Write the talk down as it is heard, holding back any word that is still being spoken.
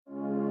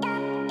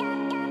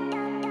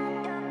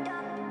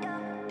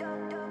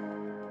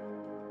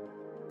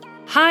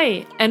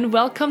Hi, and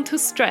welcome to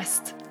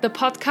Stressed, the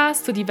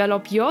podcast to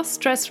develop your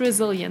stress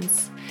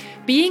resilience.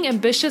 Being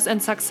ambitious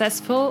and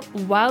successful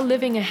while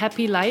living a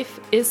happy life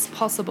is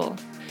possible.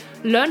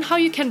 Learn how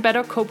you can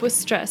better cope with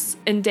stress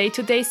in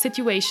day-to-day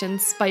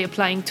situations by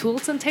applying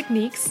tools and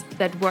techniques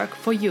that work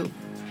for you.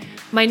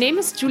 My name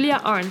is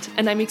Julia Arndt,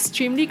 and I'm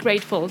extremely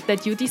grateful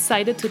that you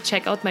decided to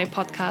check out my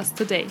podcast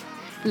today.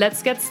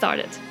 Let's get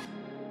started.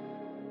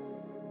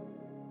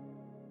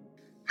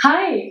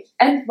 Hi,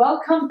 and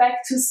welcome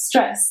back to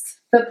Stressed,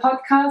 the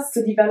podcast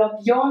to develop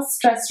your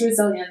stress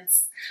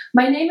resilience.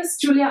 My name is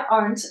Julia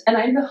Arndt, and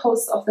I'm the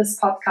host of this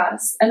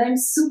podcast. And I'm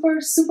super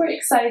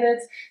excited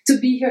to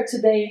be here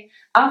today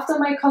after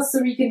my Costa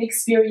Rican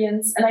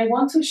experience. And I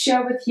want to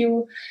share with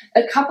you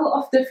a couple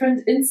of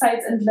different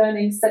insights and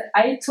learnings that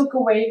I took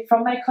away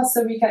from my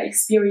Costa Rica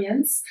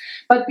experience.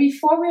 But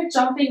before we're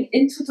jumping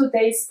into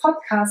today's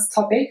podcast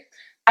topic,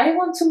 I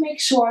want to make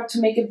sure to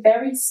make a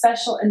very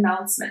special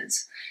announcement.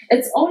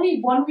 It's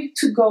only 1 week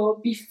to go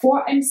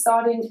before I'm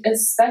starting a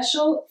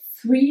special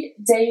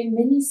 3-day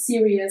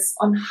mini-series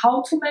on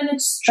how to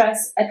manage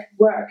stress at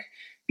work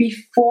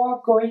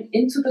before going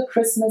into the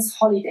Christmas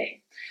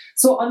holiday.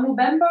 So on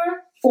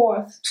November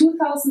 4th,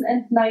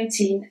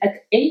 2019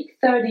 at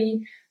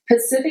 8:30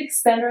 Pacific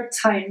Standard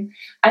Time,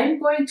 I'm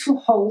going to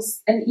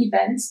host an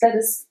event that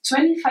is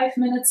 25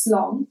 minutes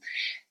long,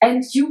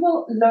 and you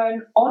will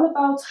learn all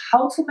about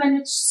how to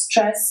manage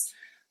stress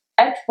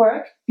at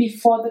work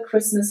before the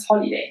Christmas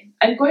holiday.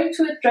 I'm going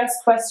to address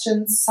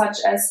questions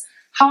such as,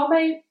 how am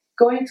I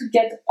going to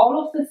get all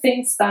of the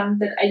things done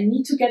that I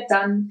need to get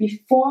done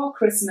before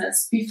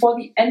Christmas, before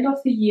the end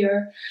of the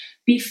year,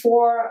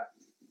 before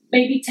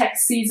maybe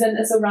tax season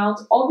is around,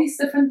 all these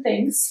different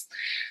things.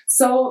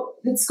 So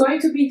it's going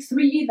to be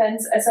 3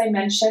 events, as I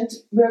mentioned.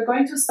 We're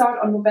going to start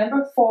on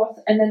November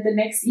 4th, and then the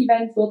next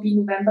event will be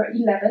November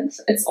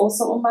 11th. It's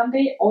also on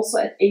Monday, also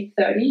at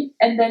 8:30.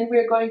 And then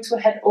we're going to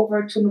head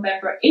over to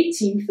November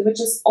 18th, which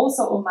is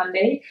also on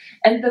Monday,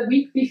 and the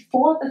week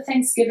before the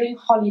Thanksgiving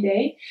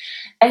holiday.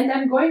 And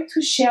I'm going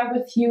to share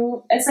with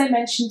you, as I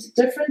mentioned,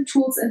 different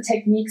tools and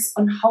techniques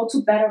on how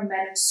to better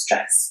manage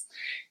stress.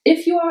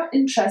 If you are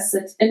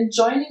interested in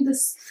joining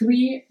this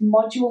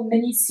 3-module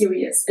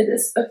mini-series, it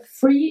is a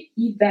free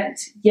event.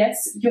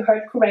 Yes, you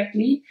heard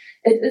correctly.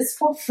 It is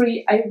for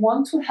free. I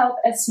want to help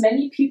as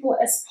many people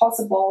as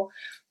possible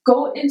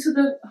go into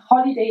the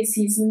holiday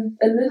season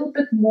a little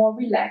bit more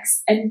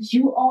relaxed, and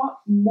you are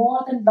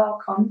more than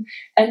welcome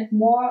and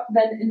more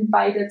than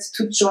invited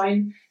to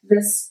join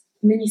this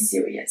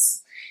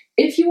mini-series.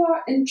 If you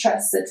are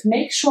interested,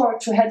 make sure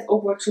to head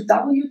over to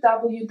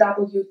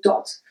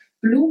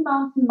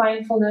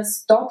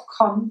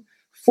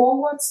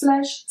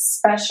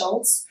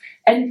www.bluemountainmindfulness.com/specials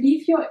and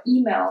leave your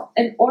email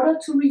in order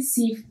to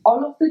receive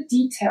all of the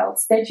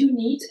details that you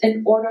need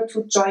in order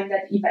to join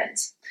that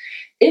event.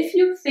 If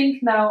you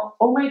think now,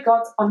 oh my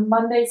God, on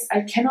Mondays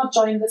I cannot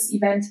join this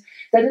event,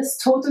 that is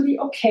totally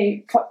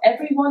okay. For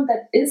everyone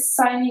that is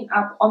signing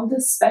up on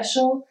this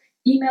special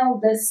email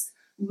list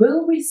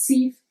will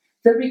receive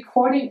the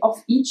recording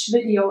of each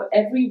video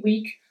every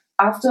week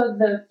after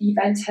the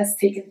event has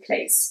taken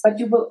place. But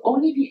you will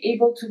only be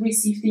able to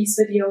receive these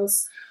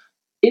videos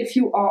if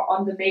you are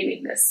on the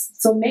mailing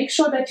list. So make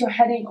sure that you're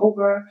heading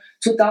over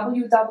to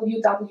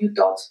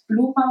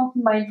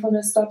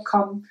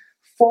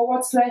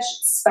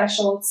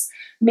www.bluemountainmindfulness.com/specials.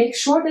 Make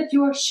sure that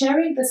you are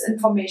sharing this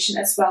information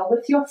as well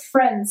with your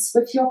friends,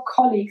 with your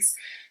colleagues.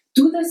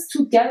 Do this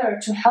together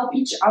to help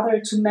each other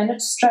to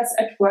manage stress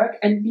at work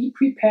and be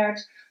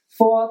prepared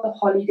for the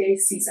holiday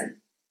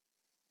season.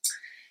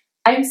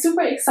 I'm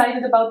super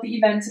excited about the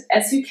event,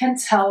 as you can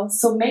tell,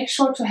 so make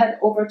sure to head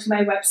over to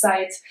my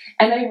website,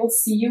 and I will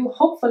see you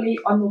hopefully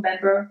on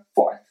November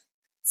 4th.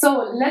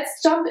 So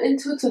let's jump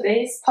into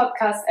today's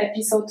podcast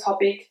episode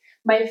topic,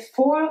 my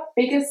 4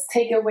 biggest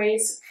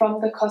takeaways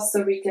from the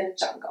Costa Rican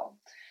jungle.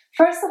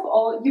 First of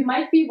all, you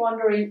might be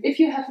wondering, if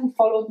you haven't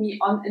followed me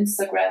on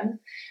Instagram,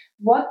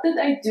 what did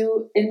I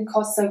do in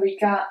Costa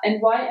Rica,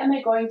 and why am I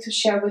going to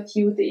share with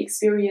you the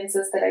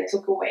experiences that I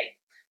took away?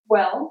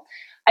 Well,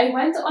 I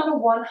went on a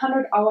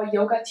 100-hour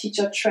yoga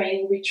teacher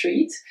training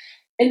retreat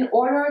in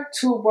order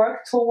to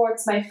work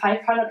towards my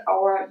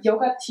 500-hour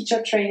yoga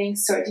teacher training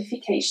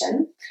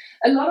certification.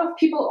 A lot of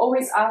people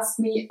always ask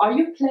me, are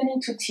you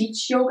planning to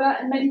teach yoga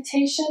and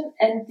meditation?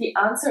 And the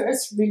answer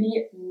is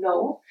really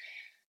no.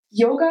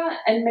 Yoga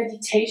and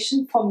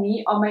meditation for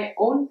me are my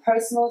own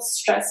personal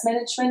stress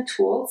management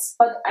tools,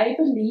 but I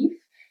believe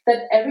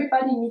that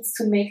everybody needs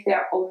to make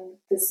their own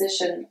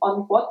decision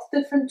on what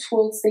different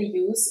tools they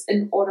use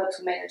in order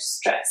to manage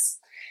stress.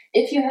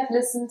 If you have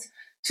listened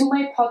to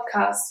my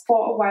podcast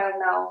for a while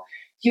now,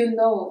 you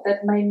know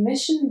that my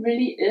mission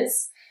really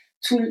is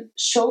to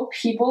show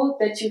people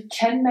that you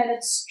can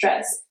manage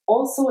stress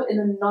also in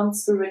a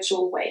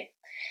non-spiritual way.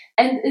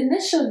 And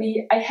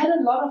initially, I had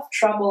a lot of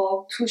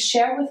trouble to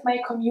share with my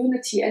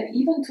community and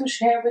even to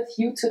share with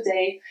you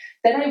today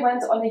that I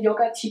went on a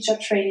yoga teacher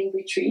training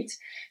retreat,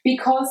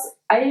 because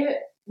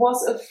I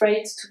was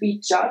afraid to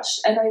be judged,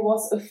 and I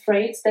was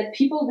afraid that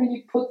people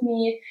really put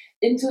me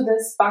into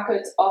this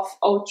bucket of,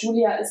 oh,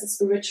 Julia is a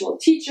spiritual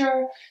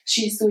teacher,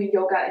 she's doing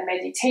yoga and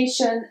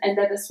meditation, and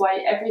that is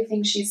why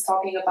everything she's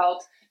talking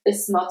about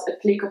is not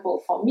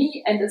applicable for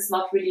me and is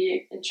not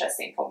really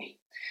interesting for me.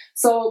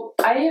 So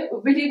I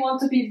really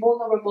want to be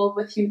vulnerable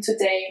with you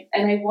today,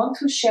 and I want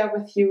to share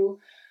with you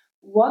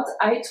what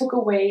I took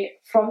away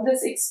from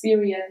this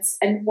experience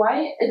and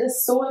why it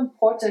is so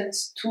important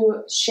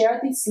to share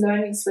these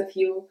learnings with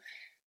you,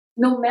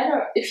 no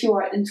matter if you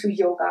are into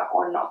yoga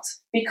or not.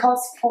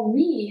 Because for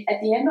me,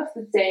 at the end of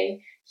the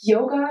day,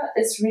 yoga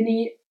is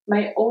really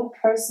my own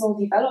personal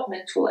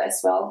development tool as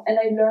well. And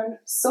I learn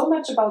so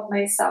much about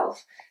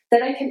myself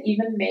that I can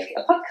even make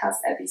a podcast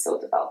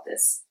episode about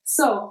this.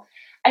 So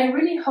I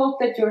really hope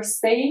that you're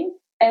staying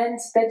and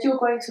that you're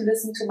going to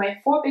listen to my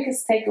 4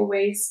 biggest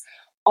takeaways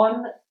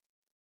on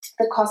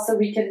the Costa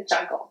Rican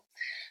jungle.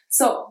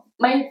 So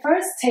my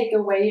first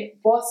takeaway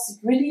was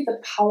really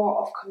the power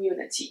of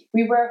community.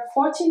 We were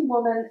 14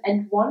 women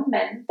and 1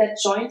 man that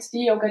joined the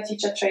yoga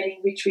teacher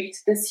training retreat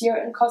this year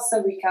in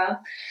Costa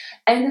Rica.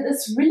 And it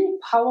is really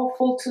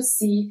powerful to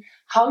see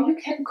how you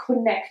can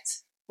connect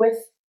with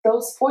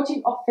those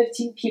 14 or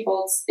 15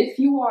 people if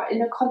you are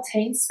in a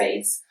contained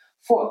space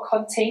for a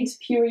contained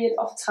period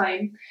of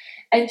time,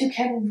 and you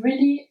can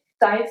really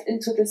dive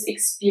into this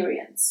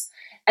experience.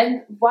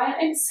 And why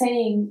I'm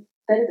saying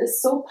that it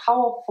is so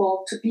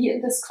powerful to be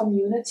in this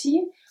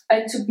community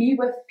and to be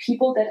with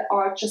people that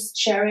are just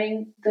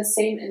sharing the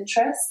same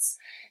interests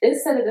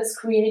is that it is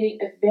creating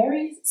a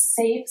very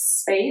safe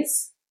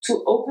space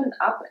to open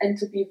up and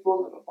to be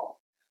vulnerable.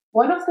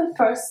 One of the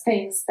first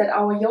things that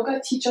our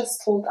yoga teachers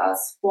told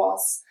us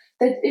was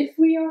that if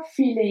we are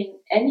feeling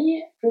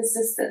any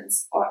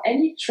resistance or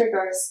any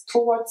triggers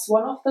towards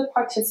one of the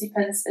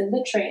participants in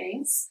the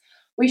trainings,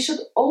 we should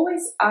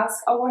always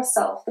ask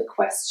ourselves the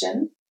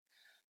question,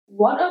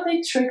 what are they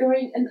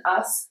triggering in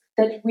us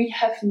that we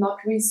have not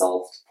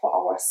resolved for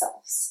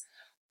ourselves?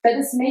 That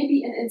is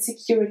maybe an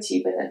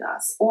insecurity within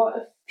us, or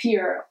a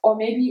fear, or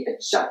maybe a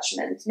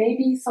judgment,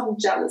 maybe some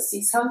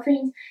jealousy,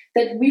 something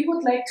that we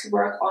would like to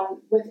work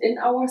on within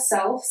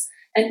ourselves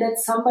and that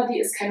somebody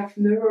is kind of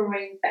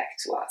mirroring back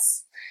to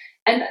us.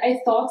 And I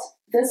thought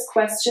this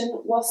question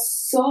was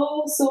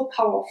so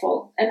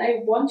powerful. And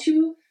I want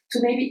you to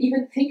maybe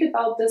even think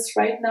about this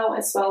right now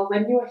as well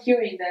when you're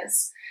hearing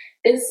this,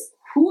 is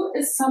who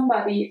is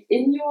somebody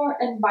in your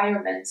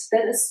environment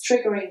that is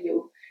triggering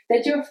you,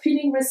 that you're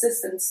feeling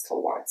resistance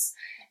towards?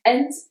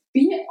 And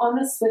be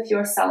honest with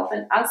yourself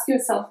and ask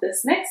yourself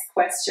this next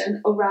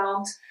question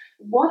around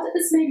what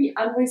is maybe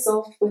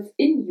unresolved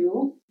within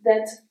you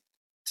that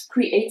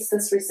creates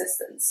this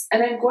resistance.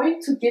 And I'm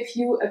going to give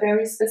you a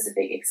very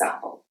specific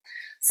example.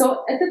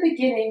 So at the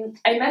beginning,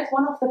 I met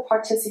one of the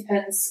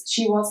participants.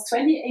 She was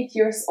 28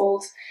 years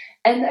old,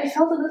 and I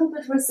felt a little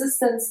bit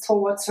resistance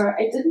towards her.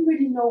 I didn't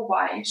really know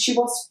why. She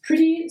was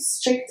pretty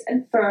strict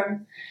and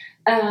firm,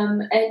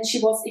 and she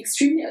was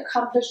extremely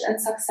accomplished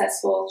and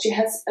successful. She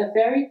has a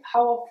very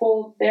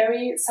powerful,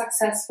 very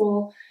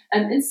successful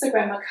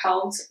Instagram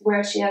account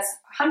where she has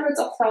hundreds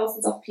of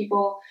thousands of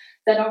people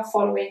that are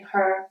following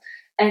her,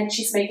 and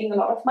she's making a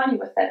lot of money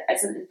with that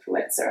as an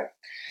influencer.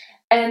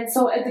 And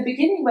so at the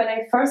beginning, when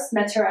I first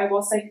met her, I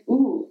was like,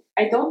 ooh,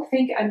 I don't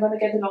think I'm going to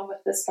get along with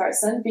this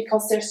person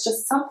because there's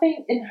just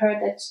something in her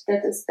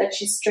that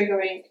she's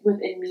triggering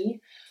within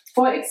me.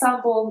 For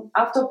example,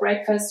 after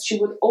breakfast, she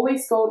would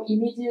always go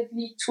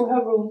immediately to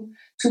her room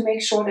to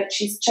make sure that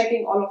she's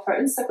checking all of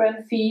her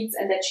Instagram feeds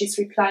and that she's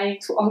replying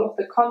to all of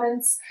the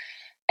comments.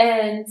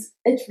 And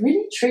it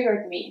really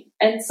triggered me.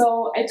 And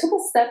so I took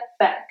a step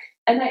back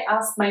and I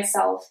asked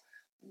myself,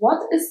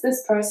 what is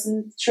this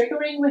person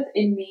triggering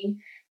within me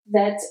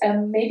that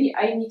maybe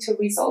I need to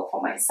resolve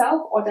for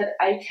myself or that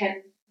I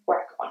can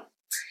work on?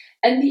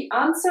 And the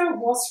answer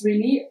was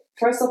really,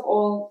 first of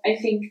all, I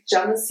think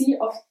jealousy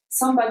of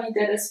somebody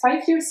that is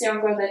 5 years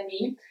younger than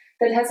me,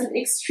 that has an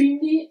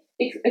extremely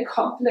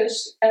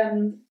accomplished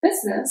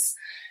business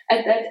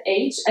at that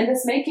age and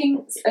is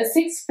making a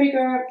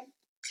 6-figure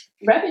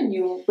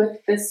revenue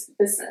with this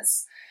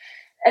business.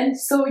 And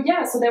so,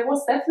 so there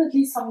was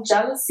definitely some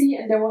jealousy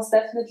and there was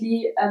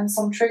definitely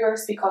some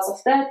triggers because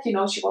of that. You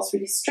know, she was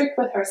really strict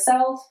with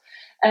herself,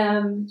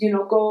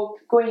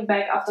 going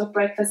back after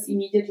breakfast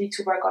immediately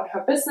to work on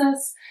her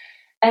business.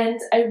 And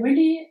I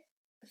really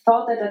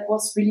thought that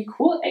was really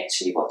cool,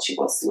 actually, what she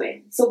was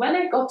doing. So when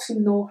I got to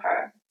know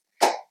her,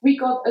 we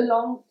got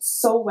along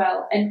so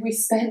well and we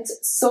spent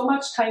so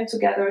much time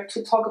together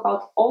to talk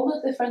about all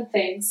the different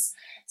things.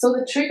 So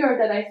the trigger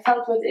that I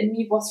felt within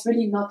me was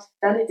really not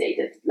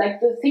validated. Like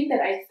the thing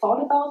that I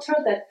thought about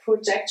her, that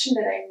projection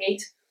that I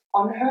made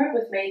on her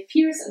with my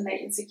fears and my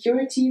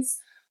insecurities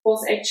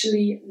was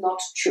actually not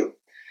true.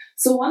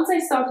 So once I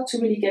started to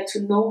really get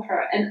to know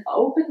her and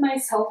open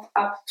myself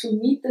up to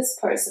meet this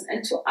person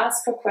and to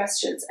ask her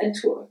questions and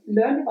to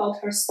learn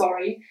about her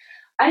story,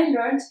 I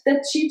learned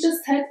that she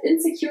just had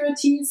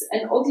insecurities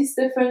and all these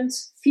different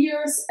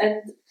fears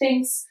and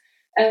things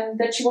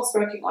that she was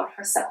working on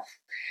herself.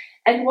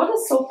 And what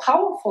is so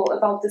powerful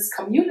about this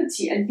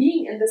community and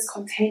being in this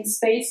contained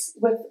space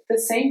with the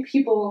same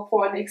people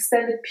for an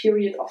extended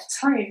period of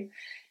time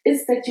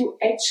is that you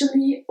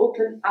actually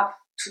open up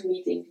to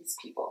meeting these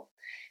people.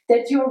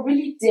 That you're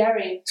really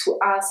daring to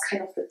ask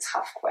kind of the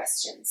tough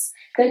questions.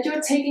 That you're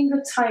taking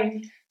the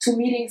time to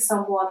meeting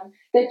someone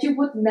that you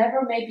would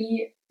never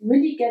maybe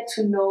really get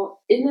to know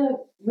in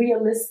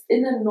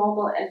a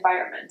normal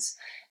environment.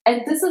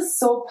 And this is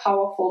so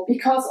powerful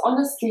because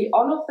honestly,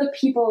 all of the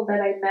people that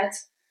I met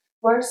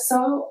were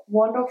so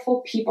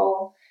wonderful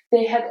people.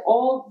 They had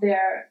all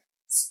their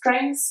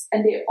strengths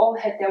and they all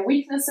had their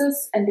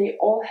weaknesses and they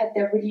all had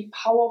their really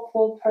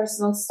powerful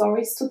personal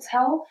stories to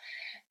tell.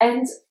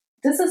 And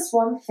this is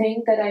one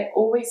thing that I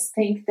always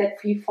think that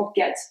we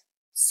forget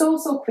so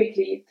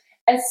quickly,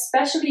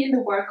 especially in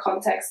the work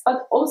context,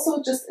 but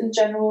also just in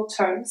general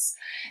terms.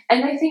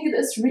 And I think it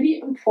is really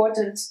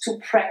important to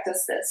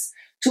practice this,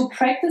 to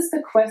practice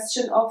the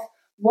question of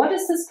what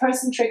is this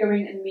person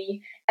triggering in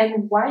me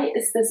and why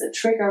is this a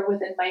trigger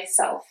within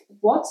myself?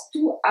 What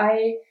do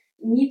I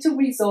need to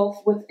resolve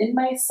within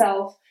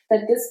myself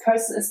that this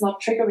person is not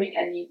triggering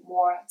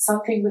anymore?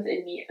 Something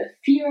within me, a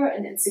fear,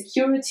 an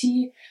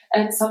insecurity,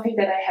 and something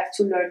that I have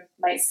to learn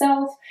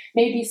myself.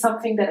 Maybe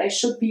something that I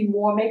should be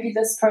more. Maybe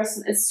this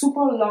person is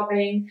super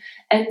loving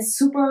and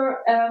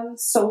super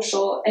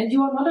social, and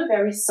you are not a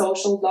very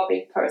social,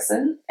 loving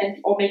person,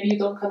 or maybe you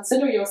don't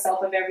consider yourself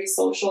a very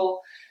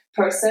social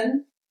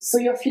person. So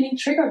you're feeling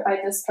triggered by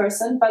this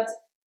person, but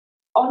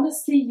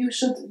honestly, you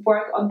should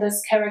work on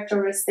this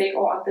characteristic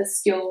or on this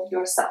skill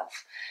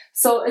yourself.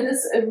 So it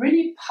is a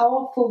really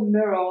powerful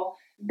mirror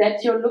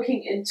that you're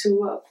looking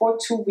into for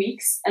 2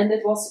 weeks, and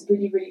it was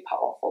really, really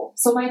powerful.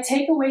 So my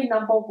takeaway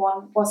number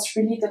one was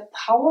really the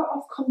power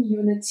of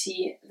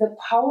community, the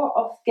power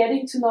of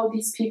getting to know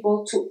these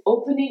people, to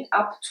opening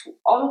up to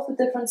all of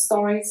the different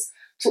stories,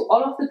 to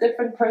all of the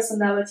different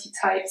personality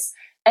types,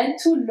 and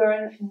to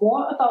learn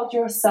more about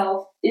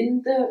yourself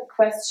in the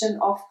question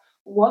of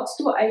what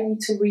do I need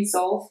to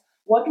resolve?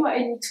 What do I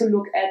need to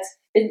look at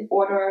in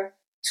order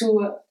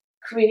to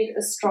create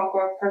a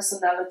stronger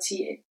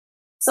personality?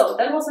 So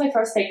that was my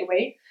first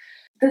takeaway.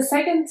 The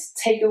second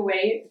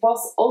takeaway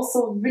was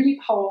also really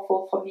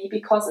powerful for me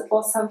because it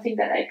was something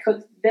that I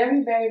could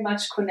very, very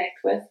much connect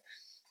with.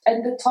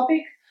 And the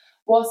topic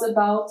was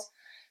about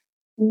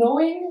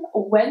knowing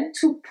when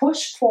to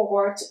push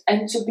forward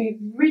and to be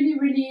really,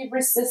 really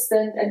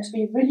resistant and to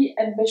be really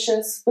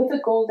ambitious with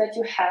the goal that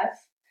you have.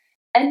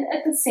 And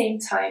at the same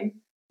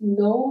time,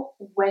 know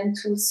when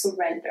to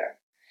surrender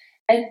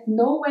and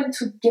know when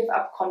to give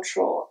up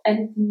control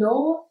and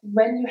know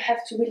when you have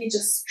to really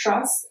just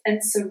trust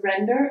and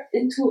surrender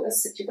into a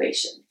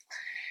situation.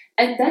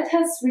 And that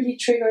has really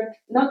triggered,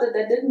 not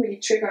that didn't really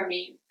trigger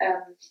me.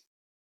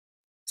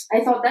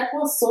 I thought that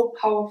was so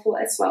powerful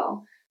as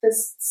well,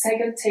 this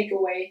second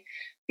takeaway,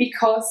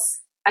 because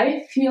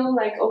I feel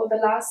like over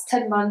the last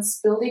 10 months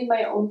building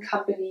my own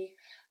company,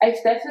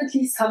 I've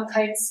definitely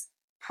sometimes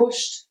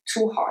pushed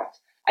too hard.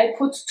 I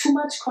put too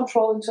much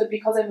control into it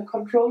because I'm a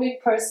controlling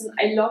person.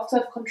 I love to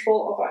have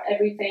control over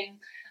everything.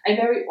 I'm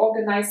very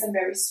organized and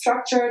very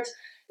structured.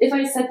 If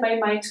I set my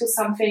mind to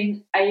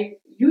something, I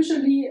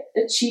usually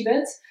achieve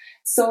it.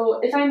 So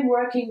if I'm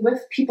working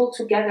with people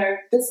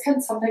together, this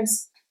can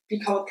sometimes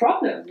become a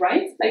problem,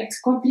 right? Like, to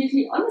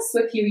completely honest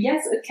with you,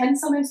 yes, it can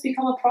sometimes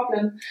become a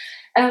problem.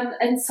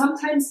 And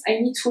sometimes I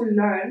need to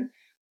learn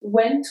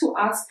when to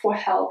ask for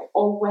help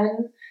or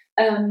when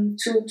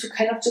to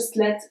kind of just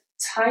let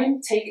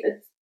time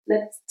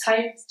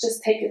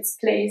just take its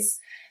place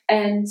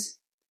and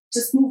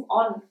just move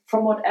on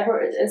from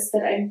whatever it is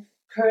that I'm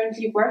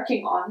currently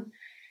working on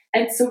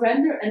and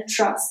surrender and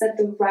trust that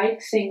the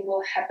right thing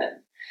will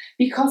happen.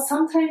 Because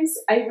sometimes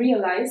I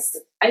realized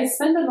I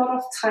spend a lot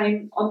of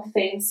time on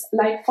things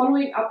like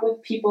following up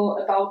with people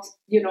about,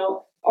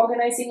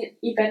 organizing an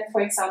event,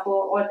 for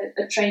example, or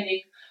a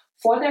training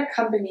for their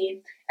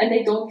company, and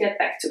they don't get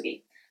back to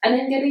me. And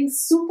I'm getting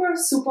super,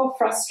 super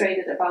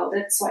frustrated about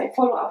it. So I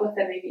follow up with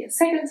them maybe a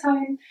second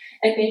time,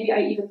 and maybe I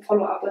even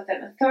follow up with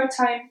them a third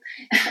time.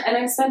 And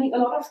I'm spending a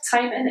lot of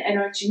time and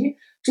energy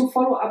to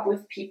follow up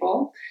with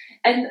people.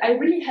 And I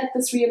really had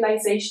this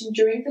realization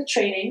during the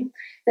training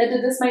that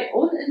it is my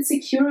own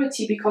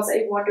insecurity because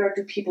I wonder,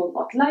 do people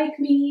not like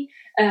me?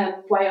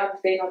 Why are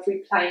they not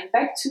replying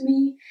back to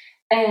me?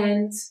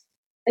 And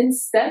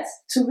instead,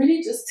 to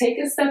really just take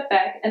a step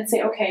back and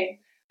say, okay,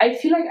 I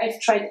feel like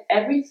I've tried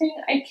everything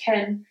I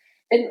can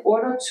in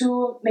order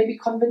to maybe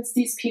convince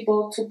these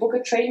people to book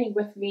a training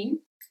with me.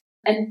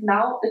 And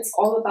now it's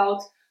all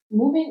about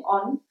moving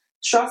on,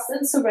 trust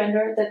and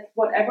surrender that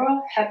whatever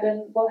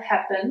happen will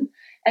happen,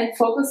 and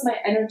focus my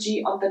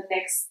energy on the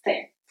next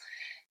thing.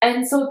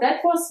 And so that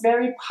was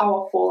very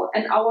powerful.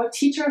 And our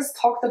teachers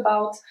talked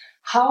about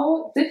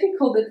how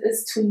difficult it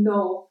is to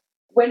know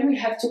when we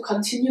have to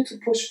continue to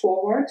push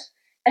forward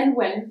and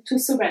when to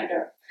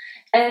surrender.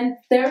 And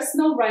there's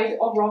no right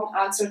or wrong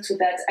answer to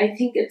that. I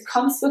think it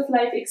comes with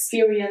life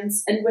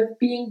experience and with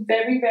being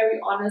very, very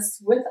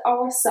honest with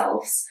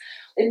ourselves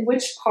in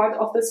which part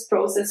of this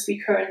process we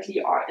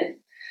currently are in.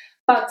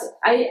 But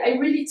I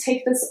really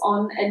take this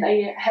on, and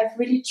I have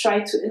really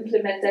tried to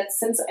implement that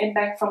since I'm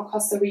back from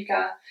Costa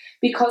Rica,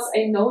 because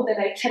I know that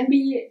I can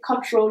be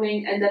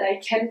controlling and that I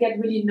can get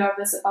really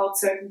nervous about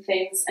certain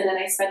things. And then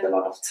I spend a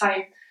lot of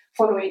time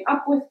following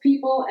up with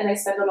people, and I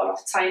spend a lot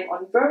of time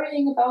on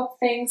worrying about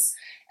things.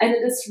 And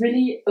it is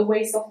really a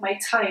waste of my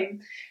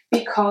time,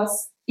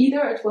 because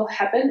either it will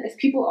happen, if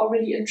people are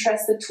really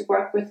interested to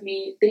work with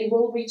me, they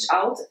will reach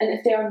out. And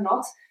if they are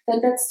not, then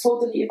that's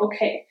totally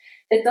okay.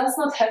 It does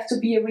not have to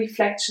be a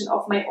reflection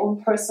of my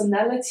own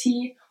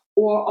personality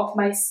or of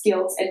my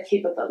skills and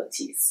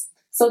capabilities.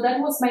 So that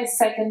was my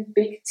second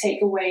big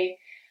takeaway,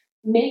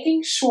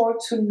 making sure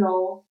to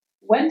know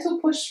when to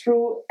push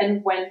through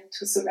and when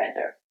to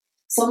surrender.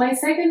 So my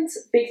second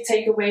big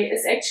takeaway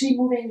is actually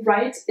moving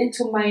right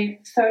into my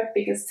third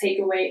biggest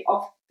takeaway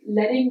of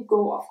letting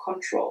go of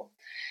control.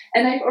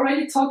 And I've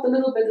already talked a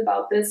little bit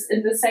about this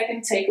in the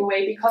second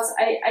takeaway, because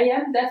I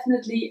am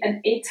definitely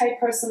an A-type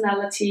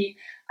personality.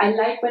 I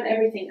like when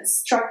everything is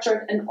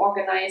structured and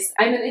organized.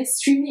 I'm an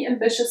extremely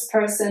ambitious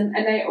person,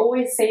 and I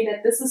always say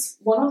that this is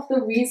one of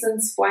the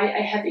reasons why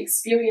I have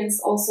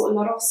experienced also a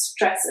lot of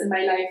stress in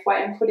my life,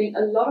 why I'm putting a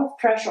lot of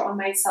pressure on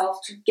myself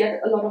to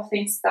get a lot of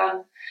things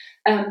done.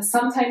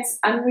 Sometimes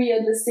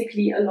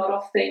unrealistically a lot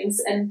of things.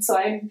 And so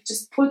I'm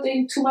just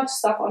putting too much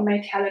stuff on my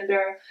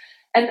calendar,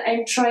 and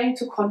I'm trying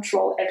to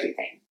control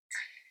everything.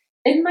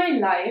 In my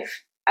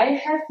life, I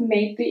have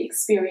made the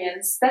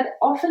experience that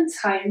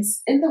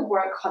oftentimes in the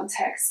work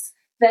context,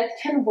 that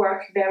can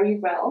work very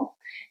well,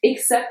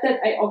 except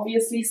that I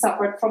obviously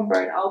suffered from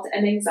burnout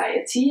and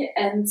anxiety.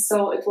 And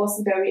so it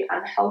was very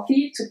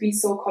unhealthy to be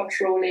so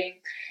controlling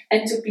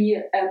and to be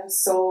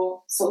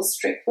so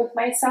strict with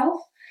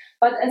myself.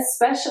 But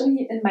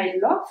especially in my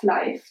love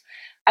life,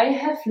 I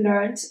have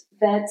learned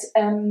that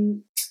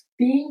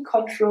being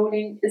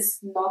controlling is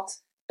not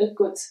a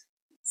good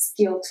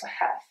skill to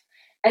have,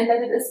 and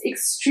that it is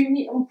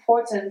extremely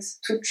important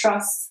to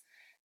trust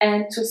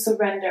and to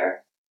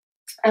surrender,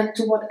 and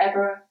to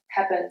whatever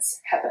happens.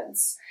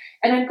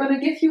 And I'm going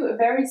to give you a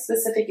very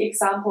specific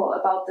example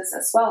about this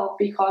as well,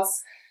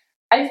 because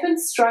I've been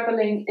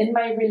struggling in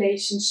my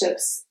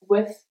relationships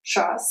with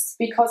trust,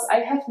 because I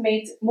have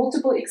made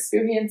multiple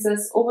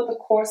experiences over the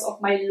course of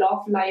my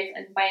love life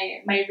and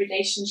my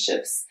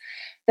relationships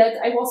that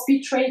I was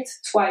betrayed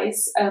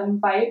twice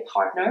by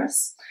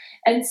partners.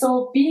 And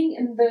so being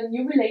in the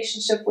new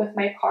relationship with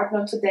my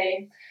partner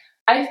today,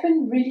 I've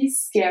been really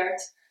scared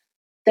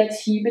that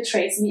he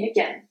betrays me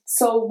again.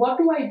 So what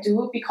do I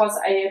do? Because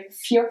I am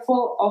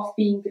fearful of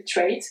being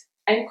betrayed.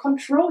 I'm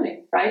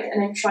controlling, right?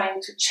 And I'm trying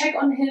to check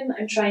on him.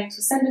 I'm trying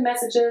to send him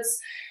messages,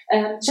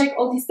 check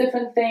all these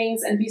different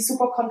things, and be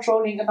super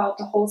controlling about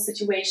the whole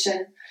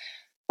situation.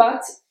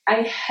 But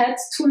I had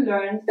to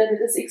learn that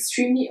it is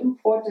extremely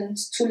important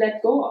to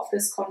let go of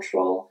this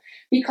control,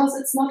 because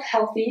it's not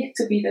healthy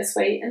to be this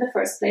way in the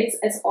first place,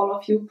 as all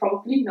of you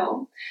probably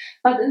know.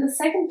 But in the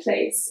second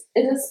place,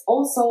 it is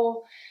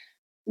also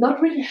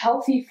not really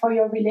healthy for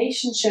your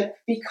relationship,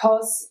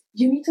 because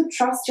you need to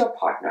trust your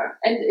partner.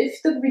 And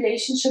if the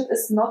relationship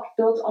is not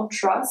built on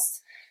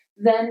trust,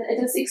 then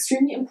it is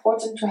extremely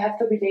important to have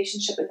the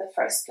relationship in the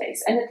first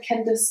place. And it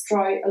can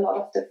destroy a lot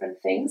of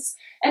different things.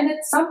 And it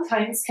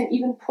sometimes can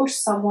even push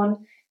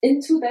someone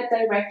into that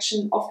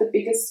direction of the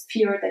biggest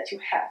fear that you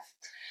have.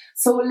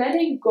 So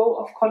letting go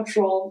of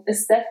control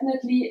is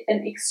definitely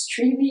an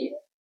extremely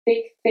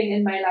big thing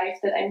in my life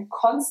that I'm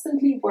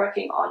constantly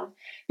working on,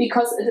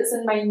 because it is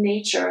in my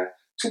nature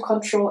to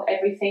control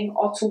everything,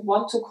 or to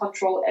want to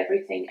control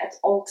everything at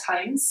all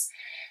times.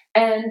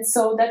 And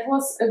so that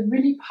was a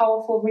really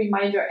powerful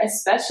reminder,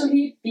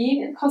 especially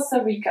being in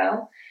Costa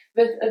Rica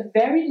with a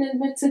very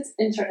limited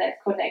internet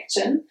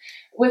connection,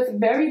 with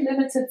very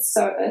limited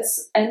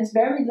service and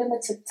very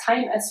limited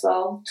time as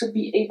well to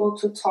be able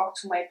to talk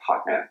to my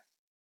partner.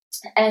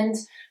 And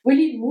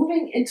really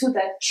moving into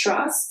that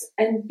trust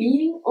and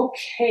being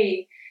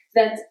okay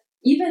that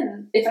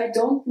even if I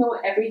don't know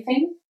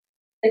everything,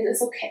 it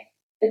is okay.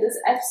 It is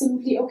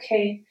absolutely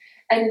okay.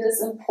 And it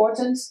is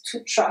important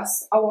to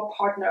trust our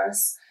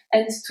partners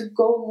and to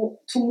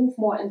move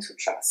more into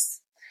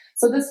trust.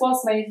 So this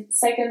was my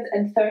second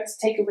and third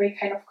takeaway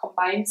kind of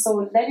combined.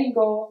 So letting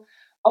go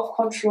of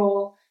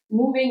control,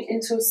 moving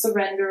into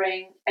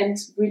surrendering, and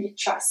really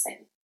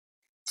trusting.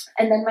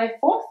 And then my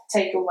fourth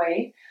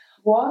takeaway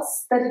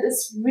was that it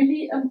is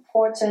really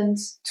important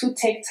to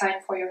take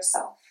time for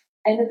yourself.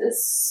 And it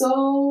is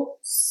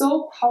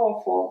so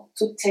powerful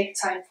to take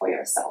time for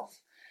yourself.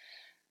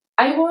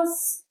 I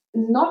was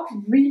not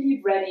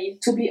really ready,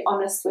 to be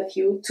honest with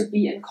you, to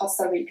be in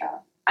Costa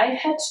Rica. I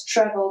had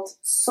traveled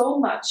so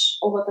much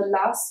over the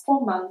last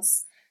 4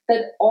 months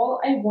that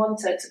all I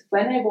wanted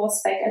when I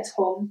was back at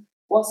home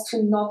was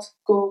to not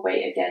go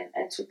away again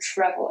and to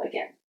travel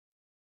again.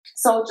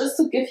 So just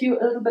to give you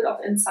a little bit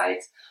of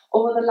insight,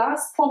 over the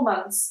last 4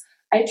 months,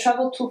 I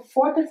traveled to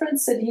 4 different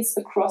cities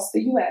across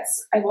the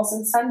US. I was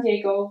in San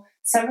Diego,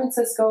 San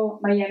Francisco,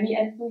 Miami,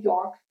 and New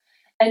York.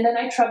 And then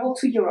I traveled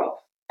to Europe.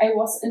 I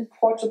was in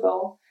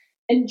Portugal,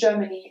 in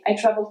Germany. I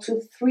traveled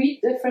to 3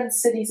 different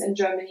cities in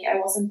Germany. I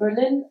was in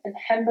Berlin, in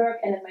Hamburg,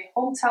 and in my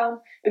hometown,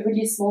 a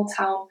really small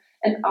town,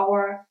 an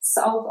hour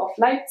south of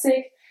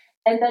Leipzig.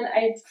 And then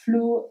I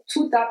flew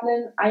to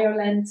Dublin,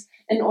 Ireland,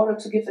 in order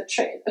to give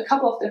a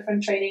couple of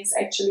different trainings,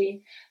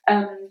 actually,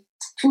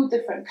 to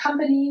different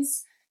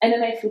companies. And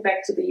then I flew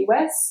back to the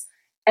US.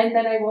 And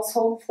then I was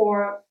home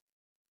for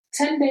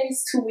 10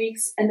 days, 2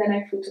 weeks, and then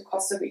I flew to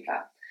Costa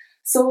Rica.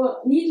 So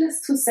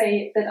needless to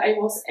say that I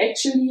was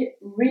actually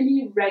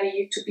really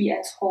ready to be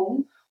at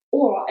home,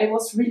 or I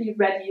was really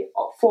ready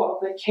for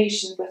a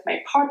vacation with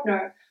my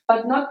partner,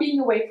 but not being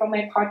away from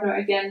my partner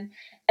again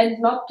and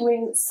not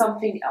doing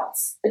something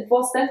else. It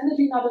was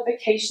definitely not a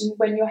vacation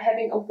when you're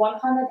having a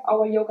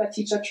 100-hour yoga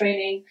teacher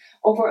training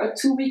over a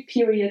 2-week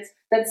period.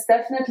 That's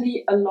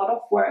definitely a lot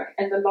of work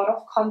and a lot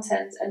of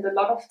content and a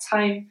lot of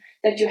time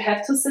that you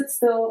have to sit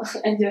still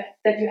and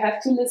that you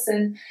have to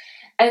listen.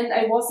 And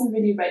I wasn't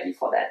really ready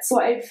for that. So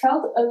I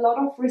felt a lot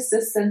of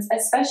resistance,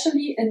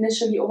 especially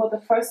initially over the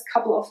first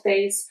couple of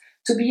days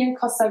to be in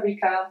Costa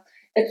Rica.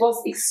 It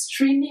was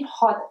extremely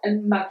hot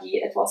and muggy.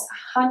 It was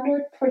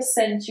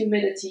 100%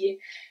 humidity.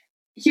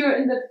 Here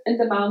in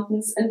the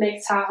mountains in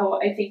Lake Tahoe,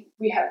 I think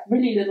we have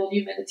really little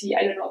humidity.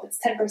 I don't know if it's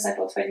 10%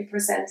 or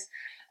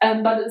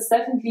 20%. But it's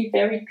definitely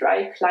very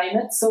dry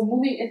climate. So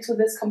moving into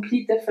this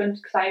complete different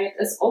climate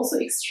is also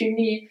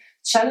extremely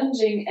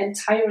challenging and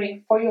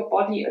tiring for your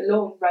body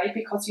alone, right?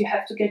 Because you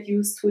have to get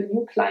used to a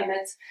new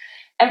climate.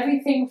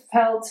 Everything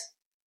felt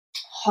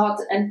hot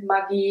and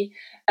muggy.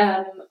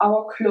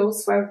 Our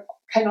clothes were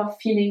kind of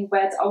feeling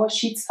wet. Our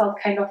sheets felt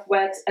kind of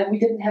wet, and we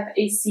didn't have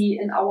AC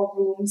in our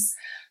rooms.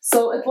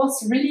 So it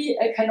was really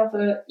a kind of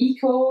a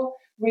eco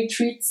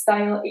retreat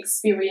style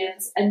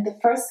experience. And the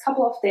first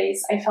couple of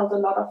days, I felt a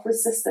lot of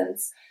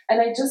resistance, and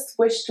I just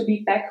wished to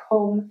be back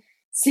home,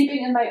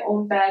 sleeping in my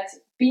own bed,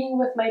 being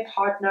with my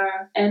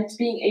partner, and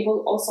being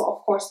able also,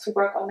 of course, to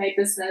work on my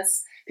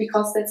business,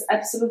 because that's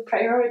absolute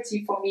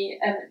priority for me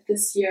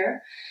this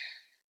year.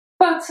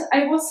 But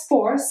I was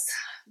forced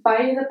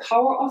by the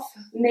power of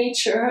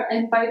nature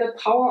and by the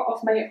power of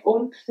my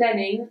own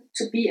planning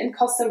to be in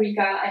Costa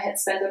Rica. I had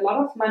spent a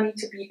lot of money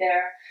to be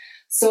there.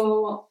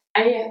 So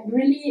I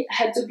really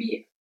had to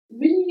be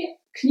really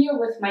clear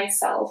with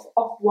myself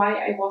of why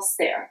I was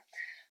there.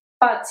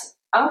 But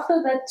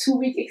after that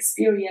 2-week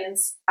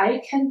experience,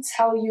 I can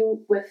tell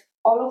you with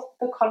all of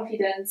the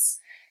confidence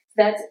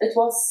that it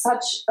was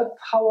such a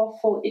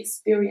powerful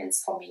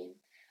experience for me.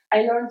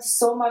 I learned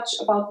so much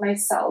about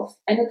myself,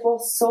 and it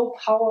was so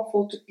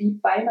powerful to be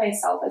by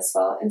myself as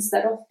well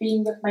instead of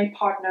being with my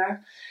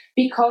partner,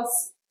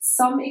 because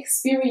some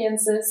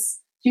experiences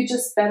you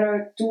just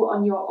better do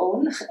on your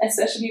own,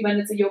 especially when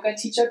it's a yoga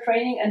teacher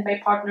training and my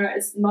partner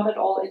is not at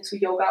all into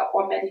yoga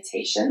or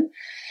meditation.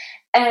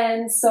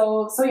 And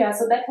so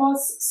that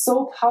was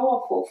so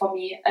powerful for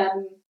me.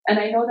 And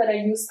I know that I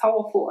use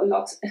powerful a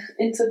lot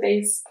in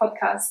today's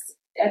podcast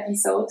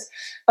episode,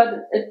 but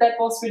that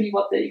was really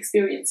what the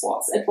experience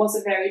was. It was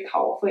a very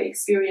powerful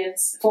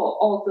experience for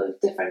all the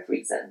different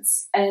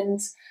reasons. And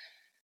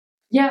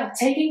yeah,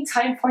 taking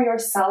time for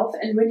yourself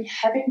and really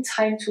having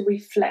time to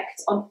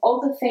reflect on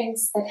all the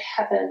things that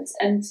happened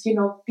and,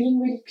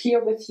 being really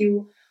clear with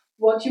you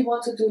what you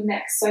want to do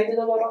next. So I did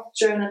a lot of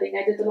journaling.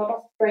 I did a lot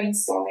of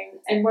brainstorming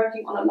and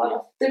working on a lot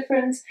of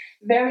different,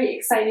 very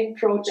exciting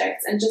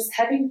projects, and just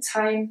having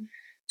time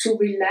to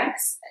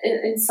relax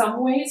in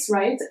some ways,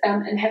 right?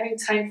 And having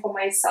time for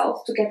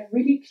myself to get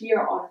really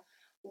clear on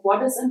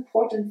what is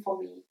important for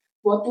me.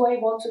 What do I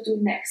want to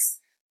do next?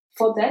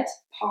 For that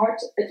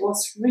part, it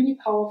was really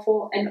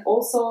powerful. And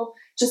also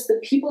just the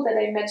people that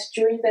I met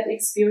during that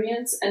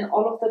experience and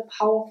all of the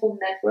powerful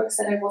networks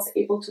that I was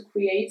able to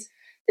create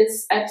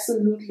is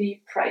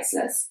absolutely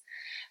priceless.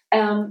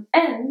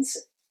 And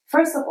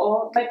first of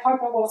all, my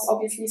partner was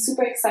obviously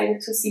super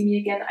excited to see me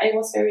again. I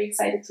was very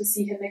excited to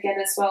see him again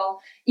as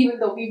well, even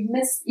though we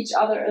missed each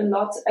other a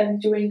lot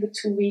during the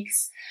 2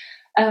 weeks.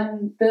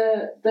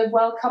 The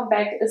welcome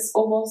back is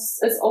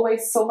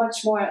always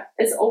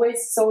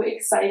so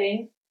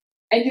exciting.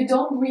 And you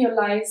don't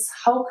realize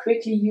how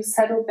quickly you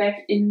settle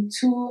back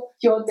into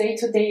your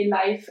day-to-day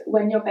life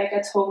when you're back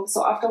at home.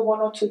 So after 1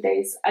 or 2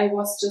 days, I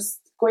was just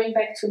going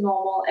back to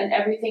normal and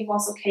everything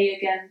was okay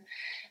again.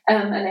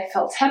 And I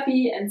felt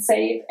happy and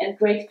safe and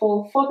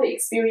grateful for the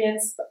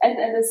experience, and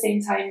at the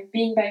same time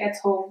being back at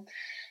home.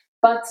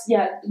 But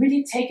yeah,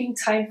 really taking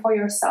time for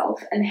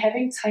yourself and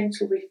having time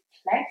to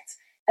reflect,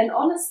 and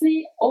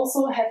honestly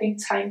also having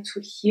time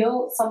to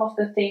heal some of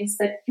the things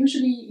that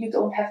usually you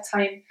don't have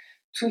time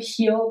to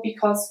heal,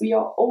 because we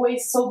are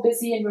always so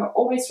busy and we're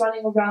always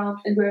running around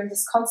and we're in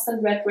this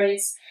constant rat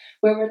race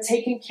where we're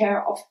taking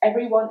care of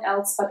everyone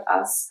else but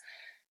us.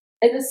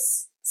 It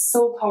is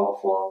so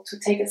powerful to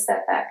take a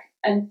step back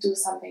and do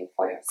something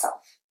for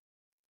yourself.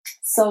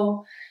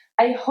 So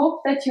I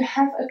hope that you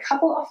have a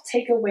couple of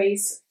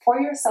takeaways for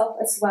yourself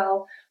as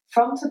well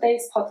from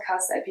today's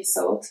podcast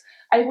episode.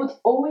 I would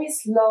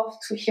always love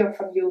to hear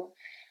from you.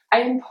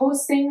 I am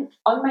posting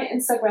on my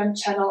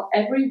Instagram channel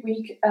every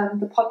week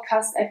the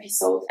podcast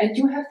episode, and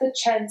you have the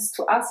chance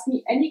to ask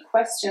me any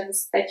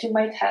questions that you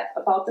might have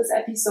about this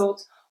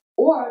episode,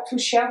 or to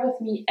share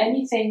with me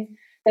anything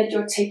that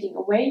you're taking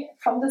away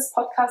from this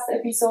podcast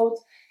episode,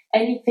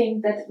 anything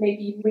that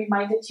maybe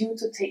reminded you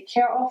to take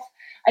care of.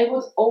 I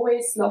would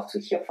always love to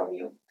hear from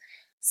you.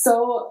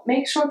 So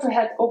make sure to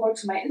head over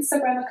to my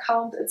Instagram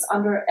account. It's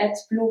under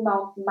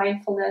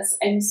 @BlueMountainMindfulness.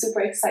 I'm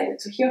super excited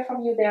to hear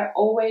from you there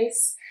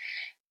always.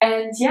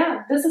 And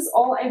yeah, this is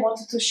all I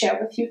wanted to share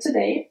with you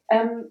today.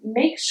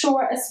 Make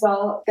sure as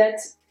well that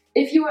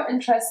if you are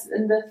interested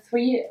in the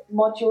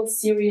 3-module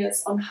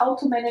series on how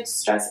to manage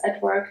stress at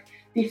work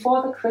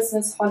before the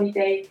Christmas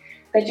holiday,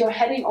 that you're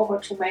heading over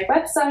to my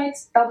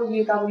website,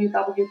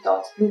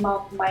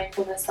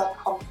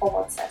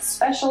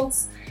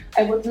 www.bluemountainmindfulness.com/specials.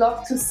 I would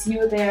love to see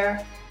you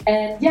there.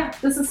 And yeah,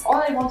 this is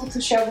all I wanted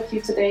to share with you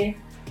today.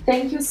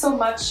 Thank you so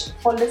much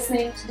for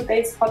listening to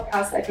today's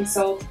podcast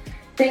episode.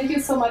 Thank you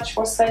so much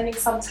for spending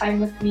some time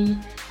with me.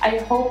 I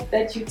hope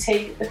that you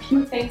take a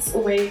few things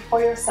away for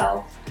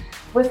yourself.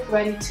 With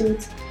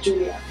gratitude,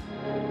 Julia.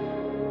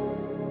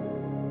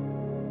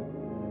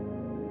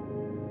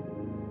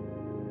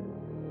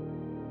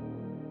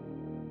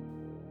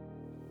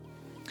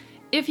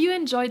 If you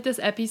enjoyed this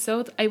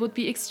episode, I would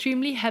be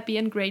extremely happy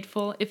and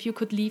grateful if you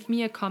could leave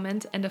me a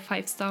comment and a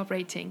 5-star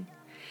rating.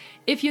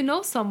 If you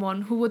know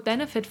someone who would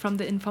benefit from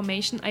the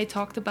information I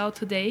talked about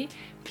today,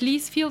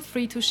 please feel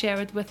free to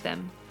share it with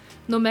them,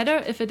 no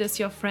matter if it is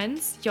your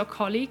friends, your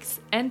colleagues,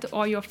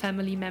 and/or your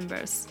family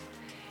members.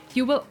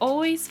 You will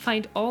always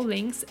find all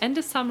links and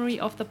a summary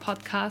of the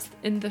podcast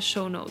in the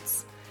show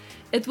notes.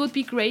 It would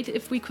be great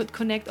if we could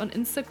connect on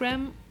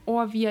Instagram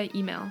or via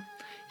email.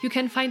 You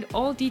can find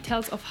all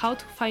details of how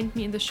to find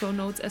me in the show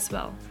notes as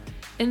well.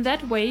 In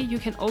that way, you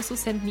can also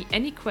send me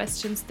any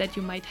questions that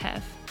you might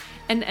have.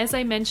 And as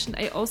I mentioned,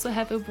 I also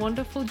have a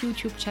wonderful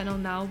YouTube channel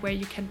now where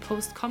you can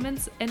post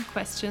comments and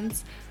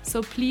questions,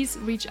 so please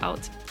reach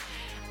out.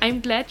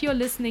 I'm glad you're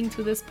listening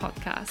to this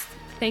podcast.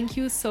 Thank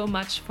you so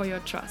much for your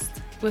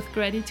trust. With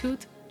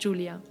gratitude,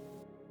 Julia.